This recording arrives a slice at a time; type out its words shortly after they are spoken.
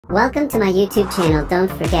Welcome to my YouTube channel.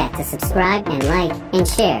 Don't forget to subscribe and like and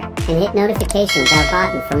share and hit notification bell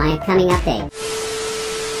button for my upcoming update.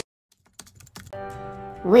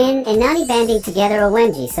 Win and Nani banding together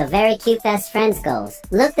OMG, so very cute best friends goals.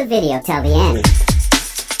 Look the video till the end.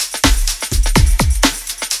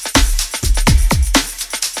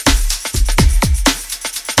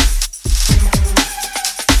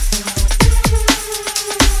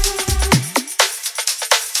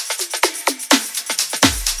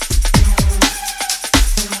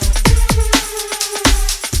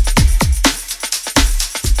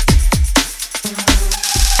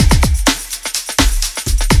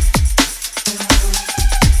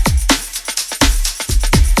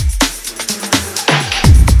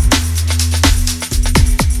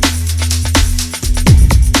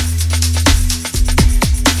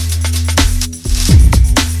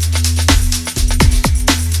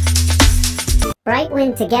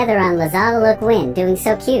 Brightwin together on Lazada. Look Win doing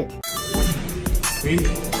so cute.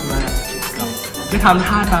 จะทำ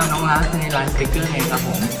ท่าตามน้องรักในร้านสติกเกอร์ไงครับผ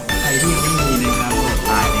มใครที่ยังไม่มีนะครับโหลดไ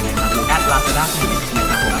ปเลยนะครับแอด Lazada นะ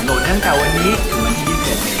ครับผมโหลดตั้งแต่วันนี้ถึงวันที่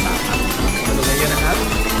 27 เมษายนครับมาดูกันเยอะนะครับ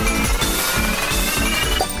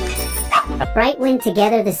Brightwin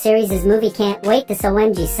together, the series is movie, can't wait, this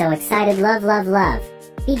OMG so excited, love love love.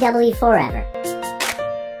 BW forever.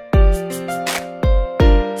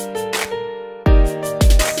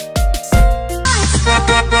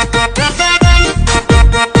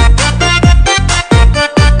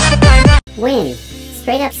 Win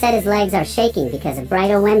straight up said his legs are shaking because of Bright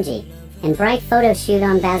OMG and Bright photo shoot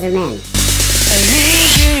on Bazzar Men.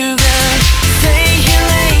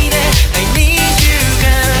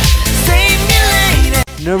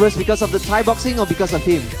 Nervous because of the Thai boxing or because of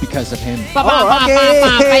him? Because of him. Oh,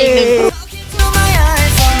 okay.